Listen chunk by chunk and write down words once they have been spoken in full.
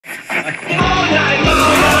night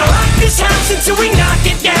long. Rock this house until we knock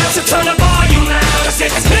it down. So turn the volume loud. I said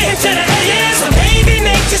it's been to the AM. So baby,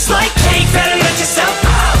 make just like cake. Better let yourself go.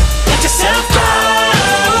 Let yourself go.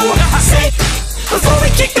 I said before we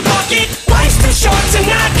kick the bucket, life's too short to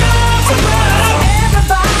not go. So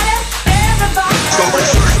everybody,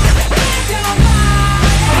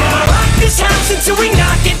 rock this house until we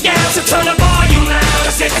knock it down. So turn the volume loud. I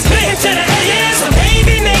said it's been to the AM. So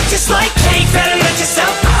baby, make just like cake. Better let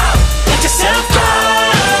yourself go. Let yourself go.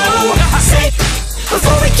 I said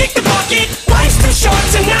before we kick the bucket, life's too short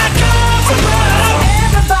to not go. So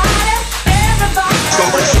everybody,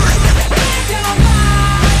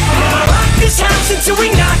 rock this house until we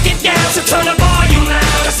knock it down. So turn the volume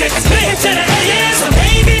loud. I said it's been to the AM. So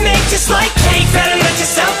baby, make just like cake. Better let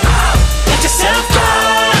yourself go. Let yourself go.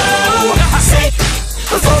 I said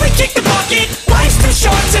before we kick the bucket, life's too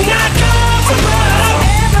short to not go.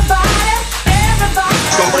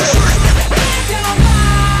 So everybody,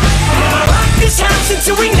 rock this house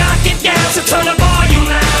until we knock it down. So turn the volume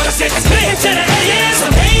loud. I said it's been to the AM. So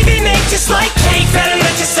baby, make just like cake. Better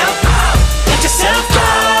let yourself go. Let yourself go.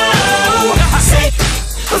 I said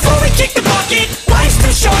before we kick the bucket, life's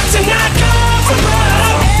too short to not go. So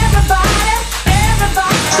everybody,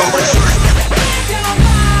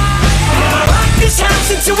 rock this house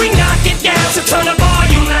until we knock it down. So turn the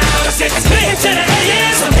volume loud. I said it's been to the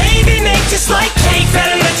AM. So baby, make just like cake.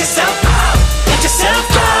 Better let yourself go. Let yourself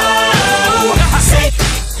go. I said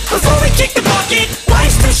before we kick the bucket,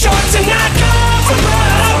 life's too short to not go.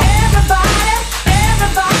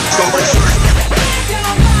 So everybody,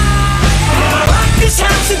 rock this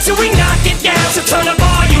house until we knock it down. So turn the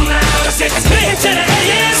volume loud. I said it's been to the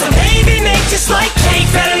AM. So baby, make just like cake.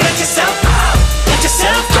 Better let yourself go. Let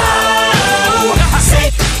yourself go. I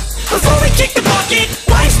said before we kick the bucket,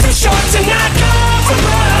 life's too short to not go. So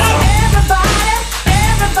everybody,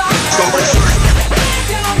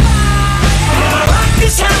 rock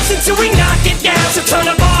this house until we knock it down. So turn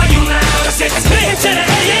the volume loud. I said it's been to the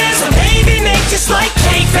AM. So baby, make just like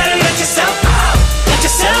cake. Better let yourself go. Let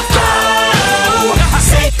yourself go. I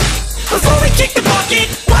said before we kick the bucket,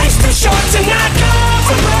 life's too short to not go.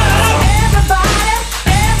 So everybody,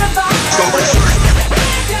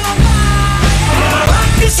 rock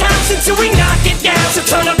this house until we knock it down. So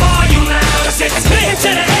turn the volume loud. I said it's been to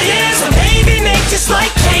the AM. So baby, make just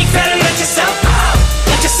like cake. Better let yourself go.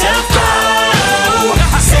 Let yourself go.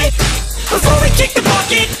 I said before we kick the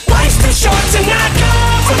bucket, life's too short to not go.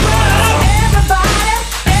 So everybody,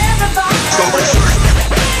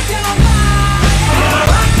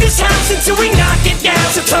 rock this house until we knock it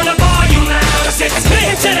down. So turn the volume loud. I said it's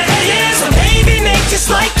been to the AM. So baby, make just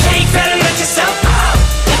like cake. Better let yourself go.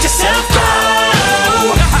 Let yourself go.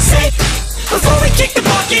 I said before we kick the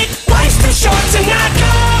bucket, life's too short to not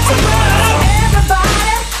go. So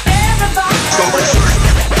everybody,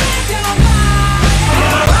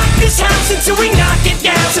 rock this house until we knock it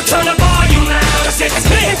down. So turn the volume loud. I said it's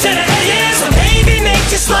been to the AM. So baby, make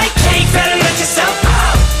just like cake. Better let yourself go.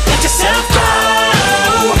 Let yourself go.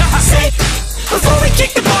 I said before we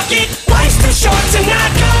kick the bucket, life's too short to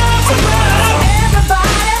not go. So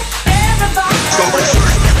everybody,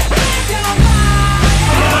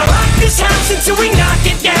 rock this house until we knock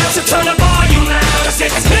it down. So turn the volume loud. I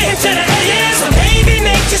said it's been to the AM. So baby,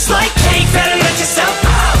 make just like cake. Better let yourself go.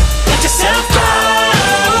 Let yourself go.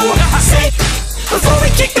 I said before we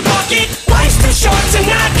kick the bucket, life's too short to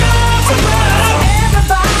not go. So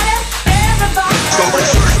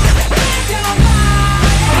everybody,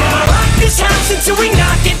 rock this house until we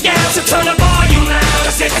knock it down. So turn the volume loud. I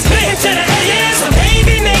said it's been to the AM. So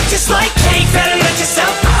baby, make just like cake. Better let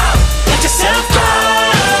yourself go. Let yourself go.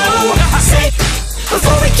 I said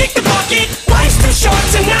before we kick the bucket, life's too short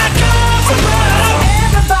to not go.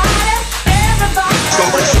 So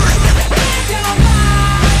everybody,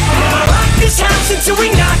 rock this house until we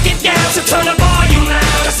knock it down. So turn the volume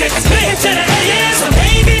loud. I said it's been to the AM. So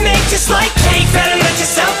baby, make just like cake. Better let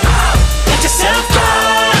yourself go. Let yourself go.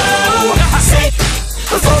 I said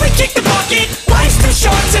before we kick the bucket, life's too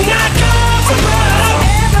short to not go.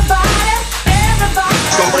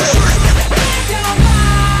 So everybody,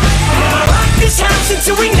 rock this house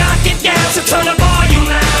until we knock it down. So turn the volume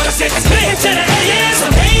loud. I said it's been to the AM. So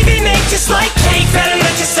baby, make just like cake. Better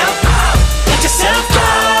let yourself go. Let yourself go.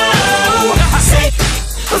 I said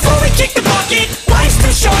before we kick the bucket, life's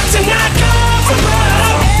too short to not go.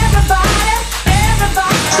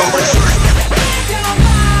 So everybody,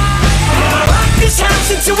 rock this house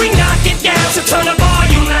until we knock it down. So turn the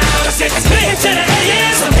volume loud. I said it's been to the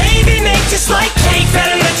AM. So baby, make just like cake.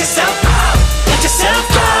 Better let yourself go. Let yourself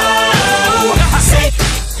go. I said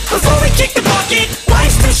before we kick the bucket,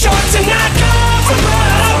 life's too short to not go.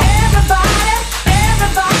 So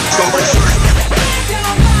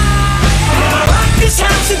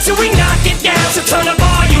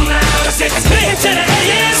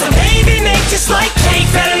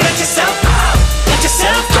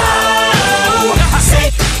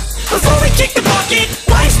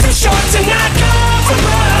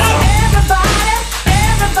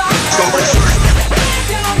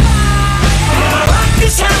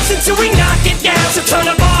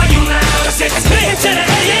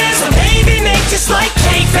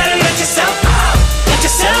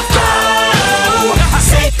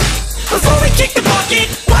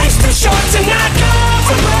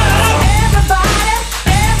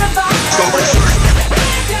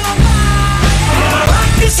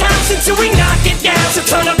house until we knock it down. So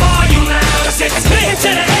turn the volume loud, I said it's been to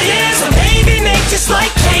the AM. So baby, make just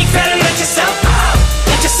like cake, better let yourself go.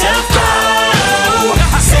 Let yourself go.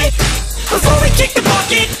 I say, before we kick the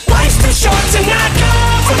bucket, life's too short to not go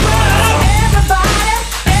for broke.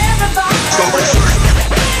 Everybody,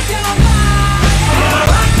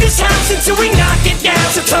 rock this house until we knock it down.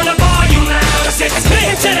 So turn the volume loud, I said it's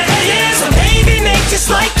been to the AM. So baby, make just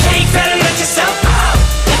like cake, better let yourself go.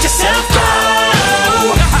 Let yourself go.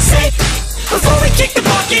 I say, before we kick the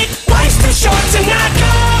bucket, life's too short to not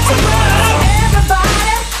go for broke.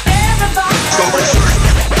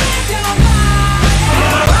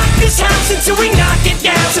 Rock this house until we knock it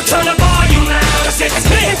down. So turn the volume loud, I said it's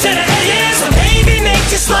been to the AM. So baby, make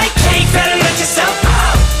just like cake, better let yourself go.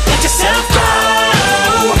 Let yourself go.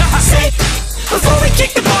 I say, before we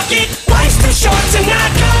kick the bucket, life's too short to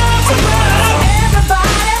not go for broke.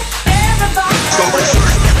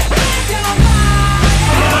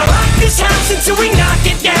 Rock this house until we knock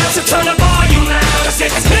it down. So turn the volume loud, I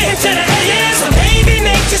said it's been to the AM. So baby,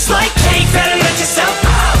 make just like cake, better let yourself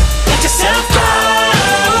go. Let yourself go.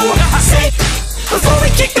 I say, before we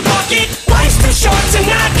kick the bucket, life's too short to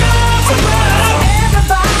not go for broke.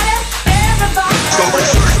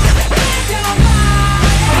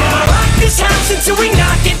 Rock this house until we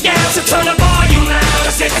knock it down. So turn the volume loud,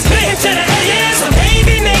 I said it's been to the AM. So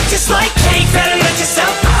baby, make just like cake, better let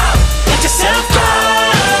yourself go. Let yourself go.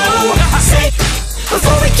 I say,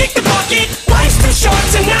 before we kick the bucket, life's too short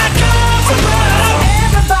to not go for broke.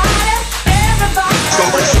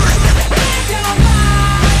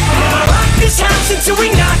 Rock this house until we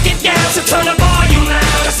knock it down. So turn the volume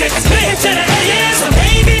loud, I said it's been to the AM. So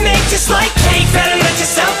baby, make just like cake, better let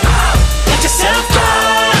yourself go. Let yourself go.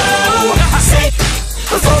 I say,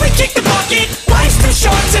 before we kick the bucket, life's too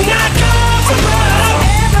short to not go for broke.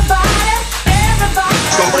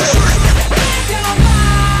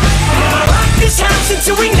 Rock this house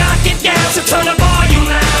until we knock it down. So turn the volume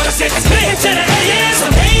loud, I said it's been to the AM. So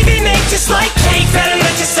baby, make just like cake, better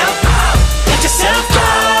let yourself go. Let yourself go.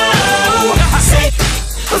 I say,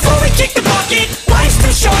 before we kick the bucket, life's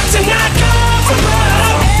too short to not go for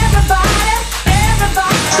broke.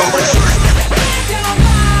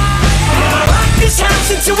 Rock this house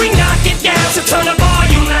until we knock it down. So turn the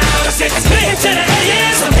volume loud, I said it's been to the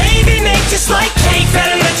AM. So baby, make just like cake,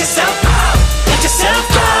 better let yourself go. Let yourself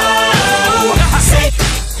go. I say,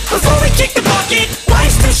 before we kick the bucket,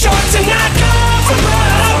 life's too short to not go for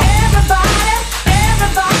broke.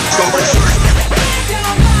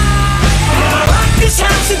 Rock this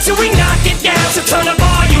house until we knock it down. So turn the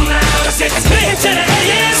volume loud, I said it's been to the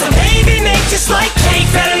AM. So baby, make just like cake,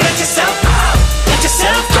 better let yourself go. Let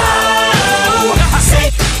yourself go. I say,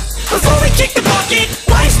 before we kick the bucket,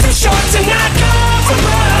 life's too short to not go for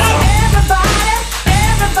broke.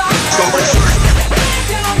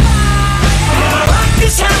 Rock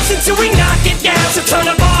this house until we knock it down. So turn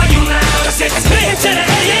the volume loud, I said it's been to the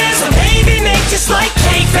AM. So baby, make just like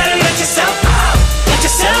cake, better let yourself go. Let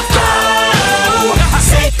yourself go. I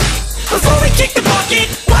say, before we kick the bucket,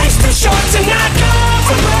 life's too short to not go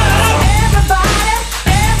for broke.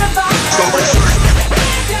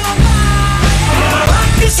 Rock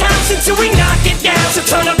this house until we knock it down. So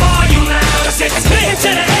turn the volume loud, I said it's been to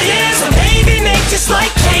the AM. So baby, make just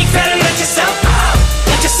like cake, better let yourself go.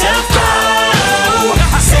 Let yourself go.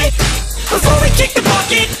 I say, before we kick the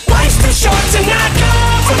bucket, life's too short to not go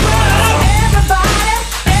for broke.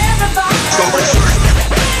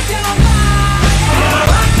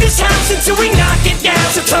 Rock this house until we knock it down.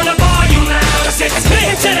 So turn the volume loud, I said it's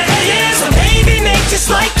been to the AM. So baby, make just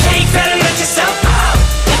like cake, better let yourself go.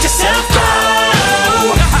 Let yourself go.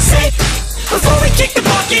 I say, before we kick the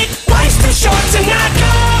bucket, life's too short to not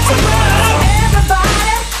go for broke.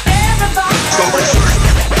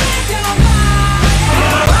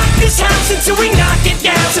 Rock this house until we knock it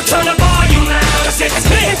down. So turn the volume loud, I said it's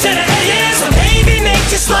been to the AM. So baby, make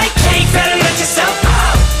just like cake, better let yourself go.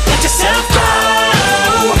 Let yourself go.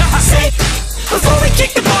 I say, before we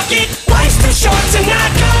kick the bucket, life's too short